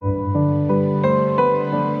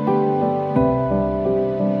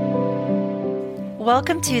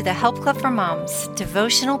Welcome to the Help Club for Moms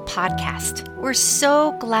Devotional Podcast. We're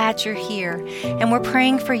so glad you're here, and we're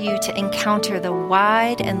praying for you to encounter the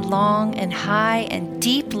wide and long and high and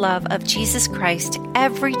deep love of Jesus Christ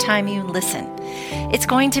every time you listen. It's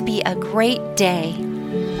going to be a great day.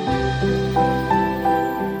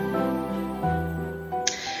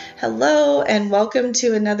 Hello, and welcome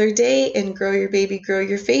to another day in Grow Your Baby, Grow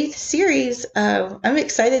Your Faith series. I'm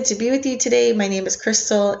excited to be with you today. My name is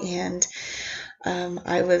Crystal, and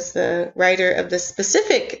I was the writer of this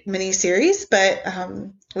specific mini-series, but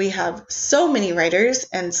we have so many writers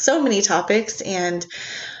and so many topics, and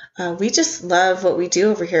we just love what we do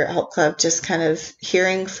over here at Help Club, just kind of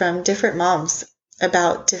hearing from different moms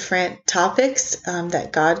about different topics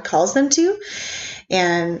that God calls them to,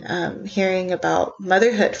 and hearing about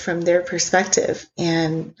motherhood from their perspective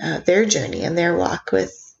and their journey and their walk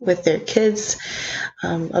with their kids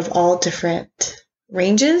of all different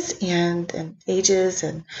ranges and ages.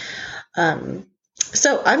 And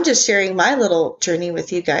so I'm just sharing my little journey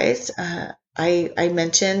with you guys. I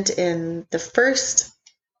mentioned in the first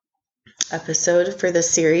episode for this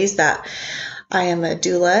series that I am a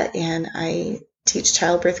doula and I teach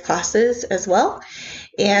childbirth classes as well.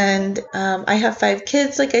 And I have 5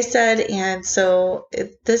 kids, like I said, and so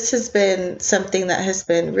this has been something that has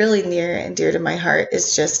been really near and dear to my heart,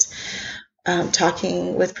 is just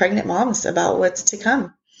talking with pregnant moms about what's to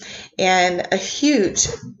come. And a huge,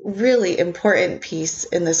 really important piece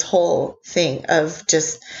in this whole thing of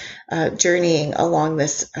just journeying along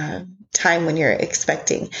this time when you're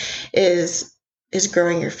expecting is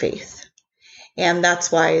growing your faith. And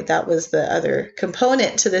that's why that was the other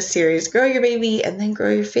component to this series, grow your baby and then grow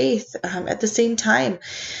your faith at the same time,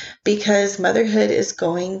 because motherhood is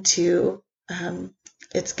going to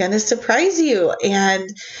it's going to surprise you. And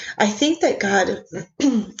I think that God,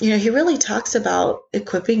 He really talks about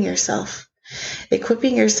equipping yourself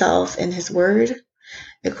in His word,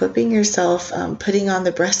 equipping yourself, putting on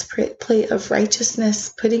the breastplate of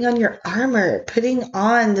righteousness, putting on your armor, putting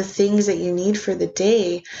on the things that you need for the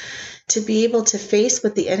day to be able to face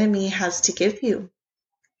what the enemy has to give you.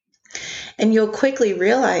 And you'll quickly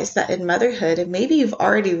realize that in motherhood, and maybe you've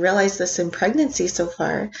already realized this in pregnancy so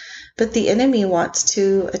far, but the enemy wants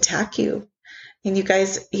to attack you. And you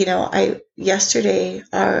guys, yesterday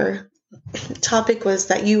our topic was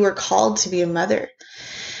that you were called to be a mother.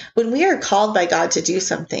 When we are called by God to do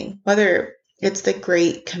something, whether it's the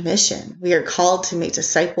Great Commission, we are called to make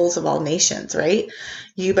disciples of all nations, right?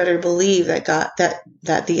 You better believe that God,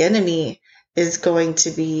 that the enemy is going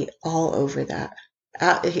to be all over that.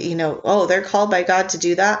 They're called by God to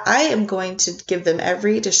do that. I am going to give them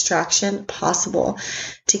every distraction possible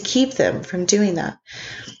to keep them from doing that.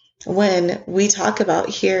 When we talk about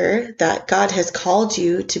here that God has called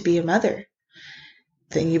you to be a mother,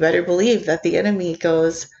 then you better believe that the enemy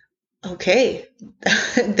goes, okay,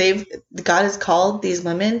 God has called these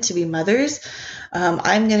women to be mothers.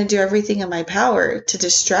 I'm going to do everything in my power to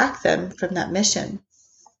distract them from that mission.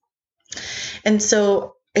 And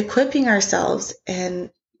so equipping ourselves and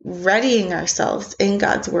readying ourselves in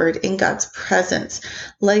God's word, in God's presence,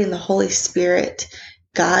 letting the Holy Spirit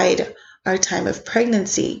guide our time of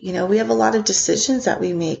pregnancy. We have a lot of decisions that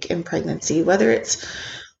we make in pregnancy, whether it's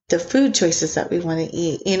the food choices that we want to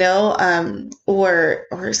eat,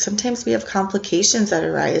 or sometimes we have complications that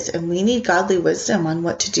arise and we need godly wisdom on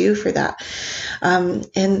what to do for that.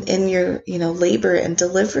 In your, labor and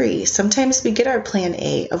delivery, sometimes we get our plan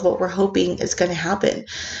A of what we're hoping is going to happen,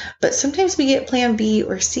 but sometimes we get plan B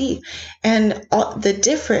or C. And the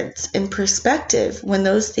difference in perspective when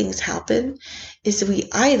those things happen is we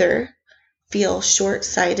either feel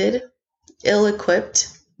short-sighted,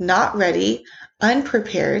 ill-equipped, not ready,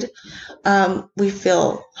 unprepared. We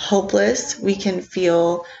feel hopeless. We can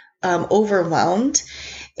feel overwhelmed.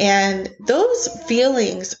 And those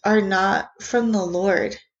feelings are not from the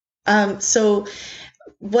Lord. So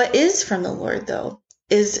what is from the Lord, though,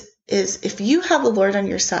 is if you have the Lord on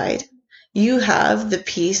your side, you have the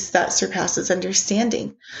peace that surpasses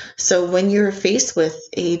understanding. So when you're faced with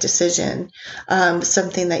a decision,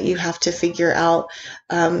 something that you have to figure out,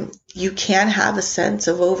 you can have a sense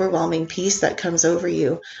of overwhelming peace that comes over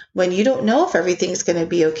you when you don't know if everything's going to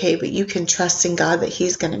be okay, but you can trust in God that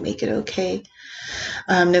He's going to make it okay,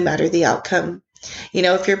 no matter the outcome.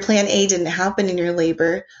 If your plan A didn't happen in your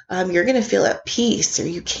labor, you're going to feel at peace, or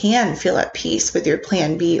you can feel at peace with your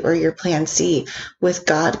plan B or your plan C with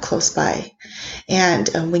God close by. And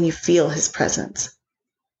when you feel His presence.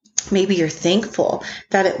 Maybe you're thankful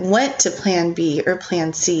that it went to plan B or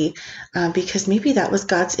plan C, because maybe that was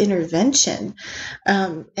God's intervention.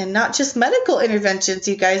 And not just medical interventions,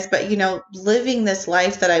 you guys, but, living this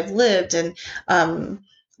life that I've lived, and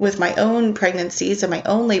with my own pregnancies and my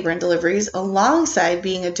own labor and deliveries, alongside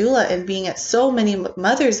being a doula and being at so many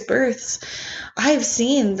mothers' births, I've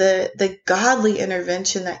seen the godly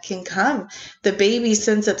intervention that can come. The baby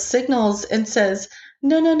sends up signals and says,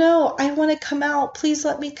 no, no, no, I want to come out. Please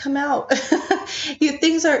let me come out.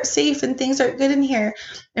 Things aren't safe and things aren't good in here.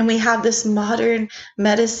 And we have this modern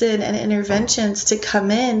medicine and interventions to come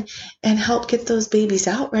in and help get those babies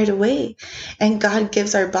out right away. And God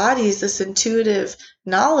gives our bodies this intuitive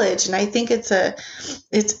knowledge. And I think it's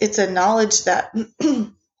a knowledge that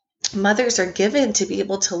mothers are given to be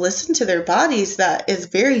able to listen to their bodies that is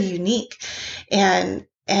very unique. And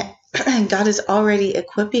God is already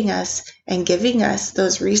equipping us and giving us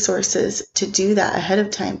those resources to do that ahead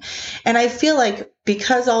of time. And I feel like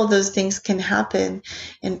because all those things can happen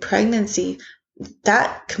in pregnancy,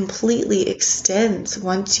 that completely extends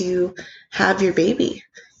once you have your baby.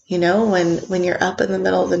 When you're up in the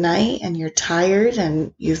middle of the night and you're tired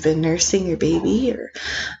and you've been nursing your baby or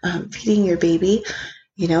feeding your baby,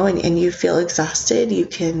 and you feel exhausted, you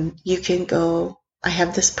can go. I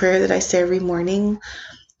have this prayer that I say every morning.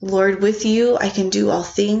 Lord, with you, I can do all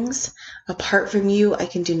things. Apart from you, I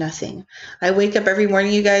can do nothing. I wake up every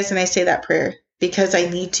morning, you guys, and I say that prayer because I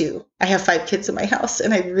need to. I have 5 kids in my house,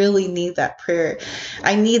 and I really need that prayer.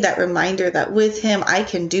 I need that reminder that with him, I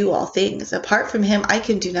can do all things. Apart from him, I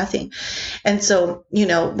can do nothing. And so,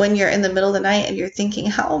 when you're in the middle of the night and you're thinking,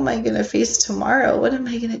 how am I going to face tomorrow? What am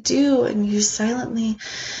I going to do? And you silently,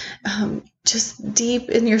 just deep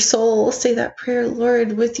in your soul, say that prayer,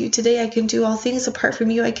 Lord, with you today, I can do all things. Apart from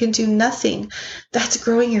you, I can do nothing. That's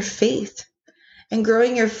growing your faith. And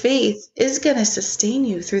growing your faith is going to sustain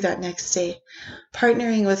you through that next day.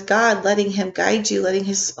 Partnering with God, letting him guide you, letting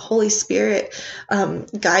his Holy Spirit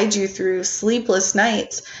guide you through sleepless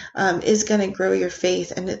nights is going to grow your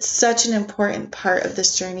faith. And it's such an important part of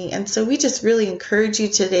this journey. And so we just really encourage you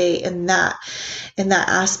today in that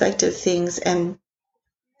aspect of things, and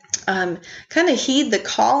kind of heed the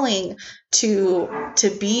calling to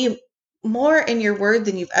be more in your word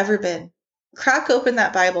than you've ever been. Crack open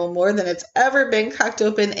that Bible more than it's ever been cracked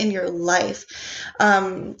open in your life.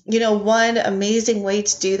 One amazing way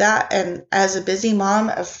to do that, and as a busy mom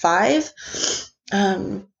of 5,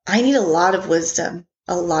 I need a lot of wisdom.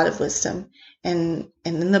 And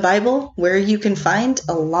in the Bible, where you can find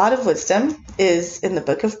a lot of wisdom is in the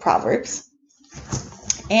book of Proverbs.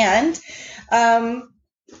 And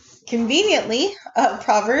conveniently,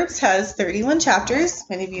 Proverbs has 31 chapters.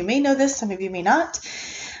 Many of you may know this, some of you may not.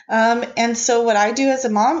 And so what I do as a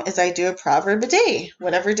mom is I do a proverb a day,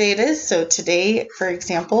 whatever day it is. So today, for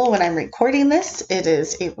example, when I'm recording this, it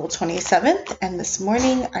is April 27th. And this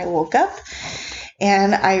morning I woke up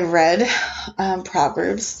and I read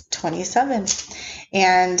Proverbs 27.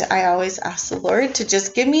 And I always ask the Lord to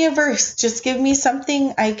just give me a verse, just give me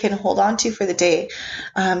something I can hold on to for the day,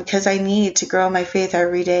 because I need to grow my faith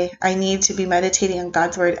every day. I need to be meditating on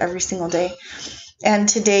God's word every single day. And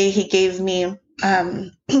today he gave me,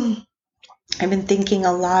 I've been thinking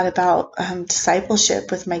a lot about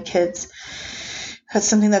discipleship with my kids. That's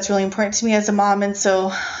something that's really important to me as a mom. And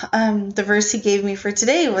so the verse he gave me for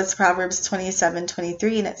today was Proverbs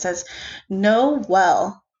 27:23, and it says, "Know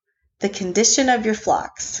well the condition of your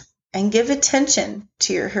flocks, and give attention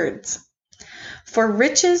to your herds. For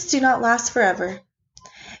riches do not last forever,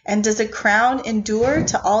 and does a crown endure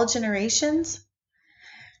to all generations?"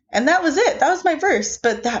 And that was it. That was my verse.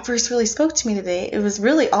 But that verse really spoke to me today. It was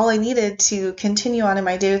really all I needed to continue on in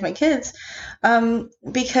my day with my kids,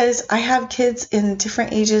 because I have kids in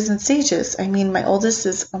different ages and stages. I mean, my oldest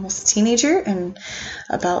is almost a teenager in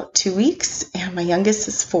about 2 weeks, and my youngest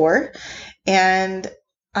is 4. And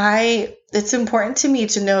it's important to me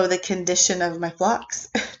to know the condition of my flocks.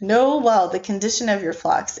 Know well the condition of your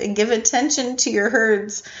flocks and give attention to your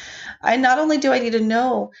herds. Not only do I need to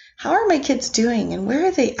know how are my kids doing and where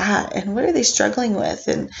are they at and what are they struggling with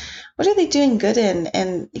and what are they doing good in,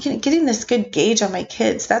 and getting this good gauge on my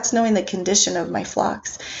kids. That's knowing the condition of my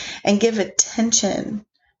flocks, and give attention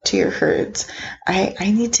to your herds.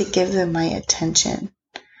 I need to give them my attention.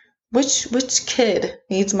 Which kid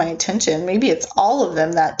needs my attention? Maybe it's all of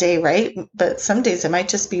them that day, right? But some days it might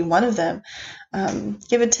just be one of them.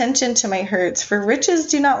 Give attention to my herds, for riches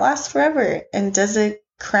do not last forever, and does a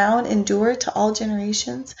crown endure to all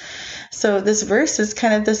generations? So this verse is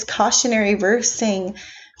kind of this cautionary verse saying,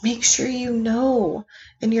 make sure you know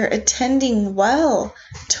and you're attending well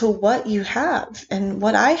to what you have. And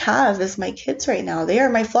what I have is my kids right now. They are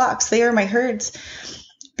my flocks. They are my herds.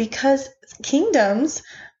 Because kingdoms,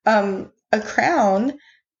 a crown,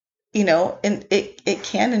 and it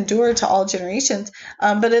can endure to all generations,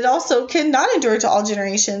 but it also cannot endure to all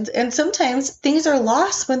generations. And sometimes things are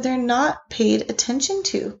lost when they're not paid attention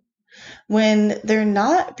to, when they're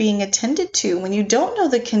not being attended to, when you don't know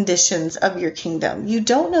the conditions of your kingdom, you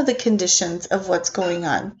don't know the conditions of what's going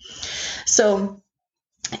on. So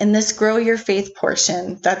in this grow your faith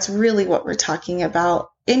portion, that's really what we're talking about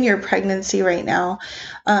in your pregnancy right now.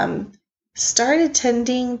 Start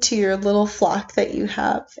attending to your little flock that you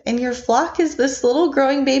have. And your flock is this little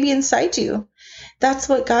growing baby inside you. That's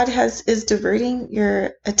what God is diverting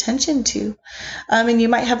your attention to. And you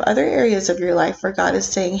might have other areas of your life where God is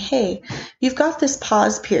saying, hey, you've got this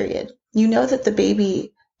pause period. You know that the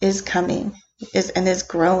baby is coming and is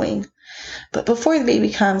growing. But before the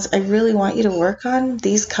baby comes, I really want you to work on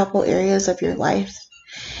these couple areas of your life.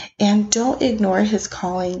 And don't ignore his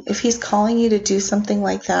calling. If he's calling you to do something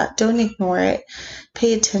like that, don't ignore it.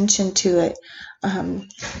 Pay attention to it.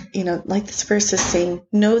 Like this verse is saying,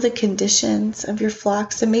 know the conditions of your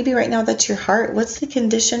flocks. And maybe right now that's your heart. What's the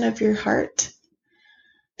condition of your heart?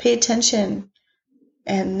 Pay attention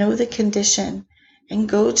and know the condition and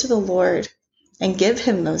go to the Lord and give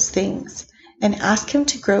him those things and ask him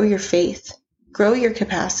to grow your faith, grow your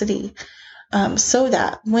capacity. So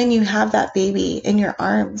that when you have that baby in your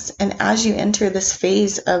arms and as you enter this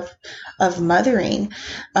phase of mothering,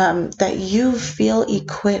 that you feel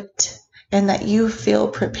equipped and that you feel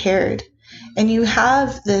prepared and you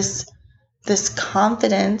have this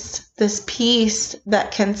confidence, this peace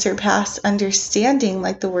that can surpass understanding,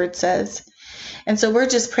 like the word says. And so we're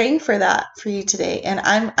just praying for that for you today. And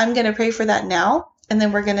I'm going to pray for that now, and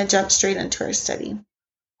then we're going to jump straight into our study.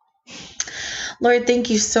 Lord, thank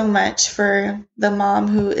you so much for the mom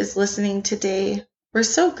who is listening today. We're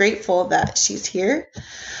so grateful that she's here,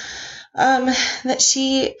 that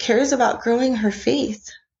she cares about growing her faith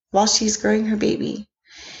while she's growing her baby.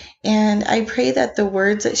 And I pray that the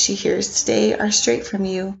words that she hears today are straight from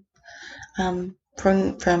you,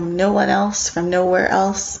 from no one else, from nowhere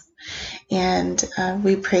else. And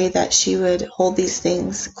we pray that she would hold these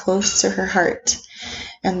things close to her heart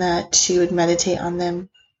and that she would meditate on them.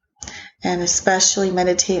 And especially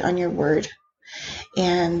meditate on your word,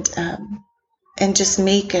 and just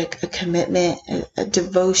make a commitment, a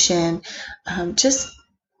devotion, just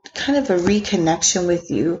kind of a reconnection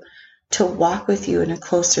with you, to walk with you in a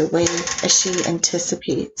closer way as she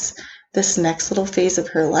anticipates this next little phase of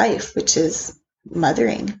her life, which is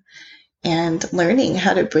mothering and learning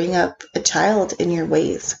how to bring up a child in your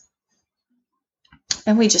ways.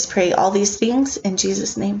 And we just pray all these things in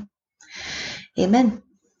Jesus' name. Amen.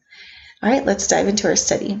 All right, let's dive into our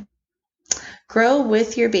study. Grow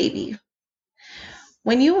with your baby.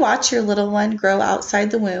 When you watch your little one grow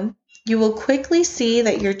outside the womb, you will quickly see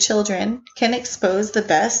that your children can expose the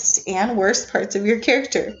best and worst parts of your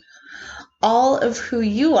character. All of who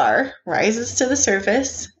you are rises to the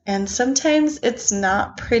surface, and sometimes it's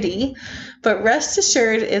not pretty, but rest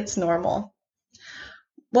assured it's normal.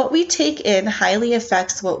 What we take in highly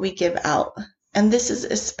affects what we give out, and this is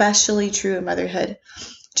especially true in motherhood.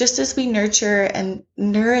 Just as we nurture and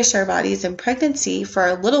nourish our bodies in pregnancy for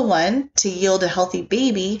our little one to yield a healthy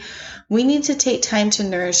baby, we need to take time to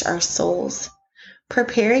nourish our souls.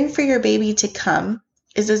 Preparing for your baby to come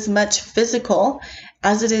is as much physical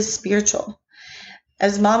as it is spiritual.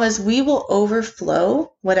 As mamas, we will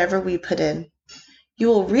overflow whatever we put in. You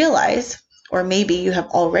will realize, or maybe you have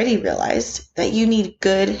already realized, that you need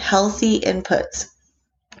good, healthy inputs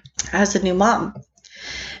as a new mom.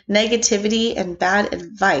 Negativity and bad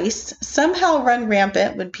advice somehow run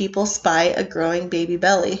rampant when people spy a growing baby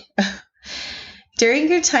belly. During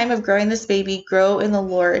your time of growing this baby, grow in the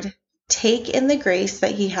Lord. Take in the grace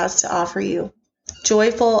that he has to offer you.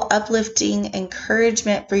 Joyful, uplifting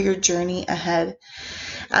encouragement for your journey ahead.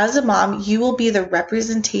 As a mom, you will be the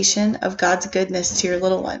representation of God's goodness to your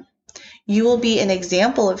little one. You will be an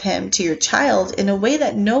example of him to your child in a way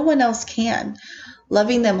that no one else can,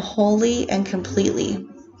 loving them wholly and completely.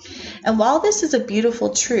 And while this is a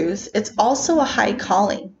beautiful truth, it's also a high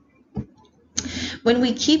calling. When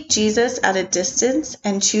we keep Jesus at a distance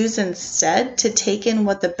and choose instead to take in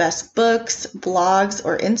what the best books, blogs,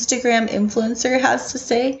 or Instagram influencer has to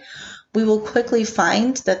say, we will quickly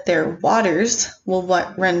find that their waters will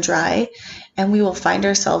run dry and we will find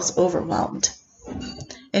ourselves overwhelmed.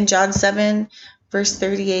 In John 7, verse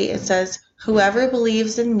 38, it says, "Whoever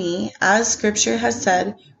believes in me, as scripture has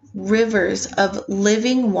said, Rivers of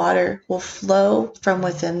living water will flow from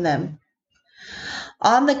within them.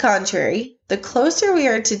 On the contrary, the closer we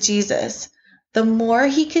are to Jesus, the more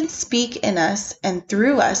he can speak in us and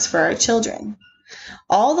through us for our children,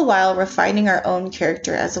 all the while refining our own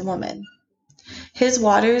character as a woman. His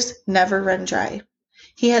waters never run dry.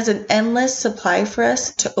 He has an endless supply for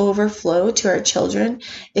us to overflow to our children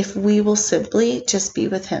if we will simply just be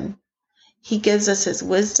with him. He gives us his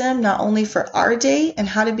wisdom not only for our day and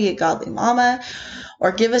how to be a godly mama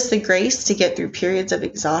or give us the grace to get through periods of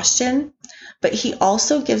exhaustion, but he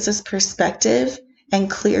also gives us perspective and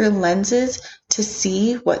clear lenses to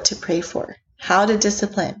see what to pray for, how to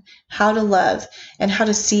discipline, how to love, and how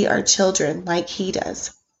to see our children like he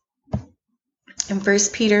does. In 1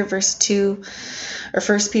 Peter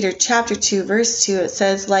chapter 2, verse 2, it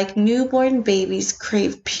says, like newborn babies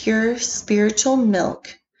crave pure spiritual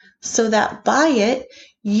milk, so that by it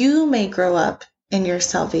you may grow up in your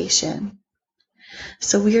salvation.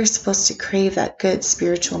 So we are supposed to crave that good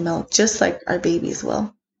spiritual milk, just like our babies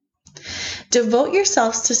will. Devote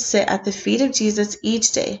yourselves to sit at the feet of Jesus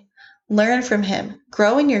each day. Learn from him,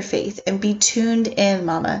 grow in your faith, and be tuned in,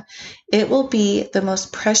 mama. It will be the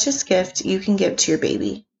most precious gift you can give to your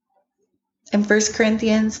baby. In 1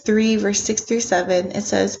 Corinthians 3, verse 6 through 7, it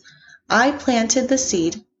says, I planted the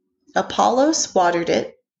seed, Apollos watered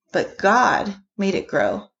it, but God made it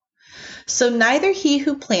grow. So neither he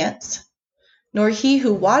who plants nor he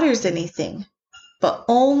who waters anything, but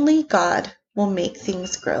only God will make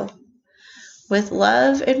things grow. With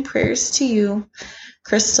love and prayers to you,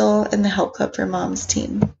 Crystal and the Help Club for Moms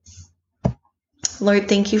team. Lord,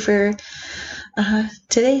 thank you for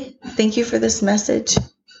today. Thank you for this message.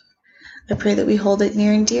 I pray that we hold it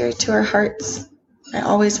near and dear to our hearts. I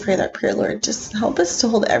always pray that prayer, Lord. Just help us to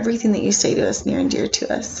hold everything that you say to us near and dear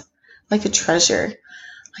to us, like a treasure,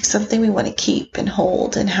 like something we want to keep and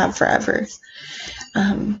hold and have forever.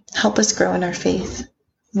 Help us grow in our faith.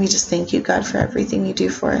 We just thank you, God, for everything you do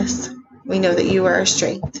for us. We know that you are our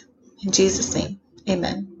strength. In Jesus' name,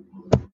 amen.